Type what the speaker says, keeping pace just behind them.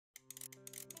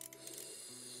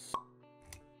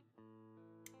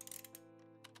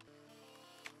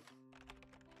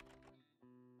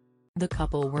The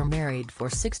couple were married for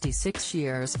 66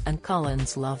 years and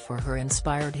Colin's love for her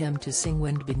inspired him to sing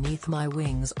 "Wind Beneath My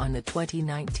Wings" on the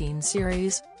 2019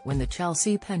 series, when the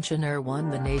Chelsea pensioner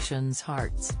won the nation's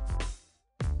hearts.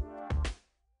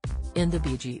 In the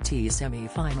BGT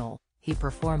semi-final, he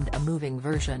performed a moving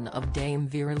version of Dame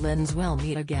Vera Lynn's "We'll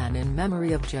Meet Again" in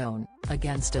memory of Joan,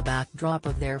 against a backdrop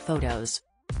of their photos.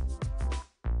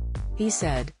 He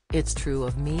said, "It's true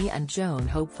of me and Joan,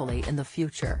 hopefully in the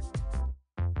future."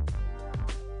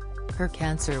 Her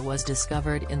cancer was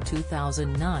discovered in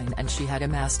 2009 and she had a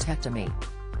mastectomy.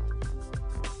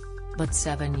 But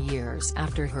 7 years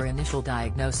after her initial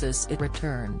diagnosis it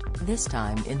returned, this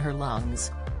time in her lungs.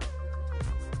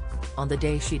 On the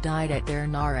day she died at their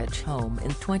Norwich home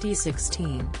in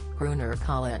 2016, crooner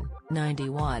Colin,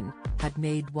 91, had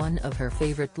made one of her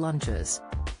favourite lunches.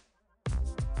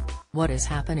 What is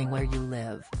happening where you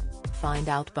live? Find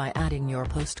out by adding your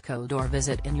postcode or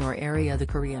visit in your area. The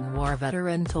Korean War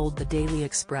veteran told the Daily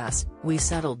Express, "We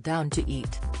settled down to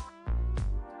eat.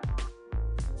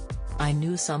 I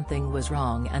knew something was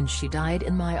wrong and she died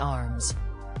in my arms."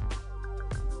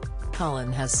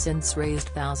 Colin has since raised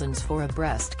thousands for a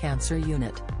breast cancer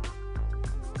unit.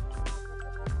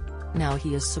 Now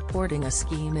he is supporting a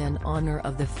scheme in honor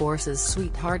of the force's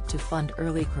sweetheart to fund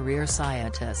early career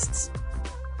scientists.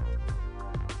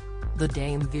 The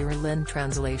Dame Vera Lynn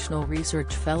Translational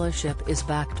Research Fellowship is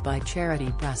backed by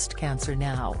charity Breast Cancer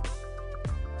Now.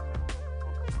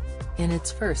 In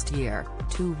its first year,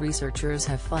 2 researchers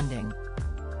have funding.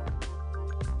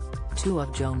 2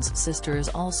 of Joan's sisters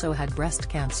also had breast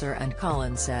cancer and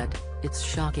Colin said, "It's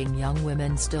shocking young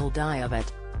women still die of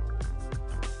it.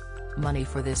 Money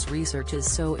for this research is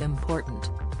so important."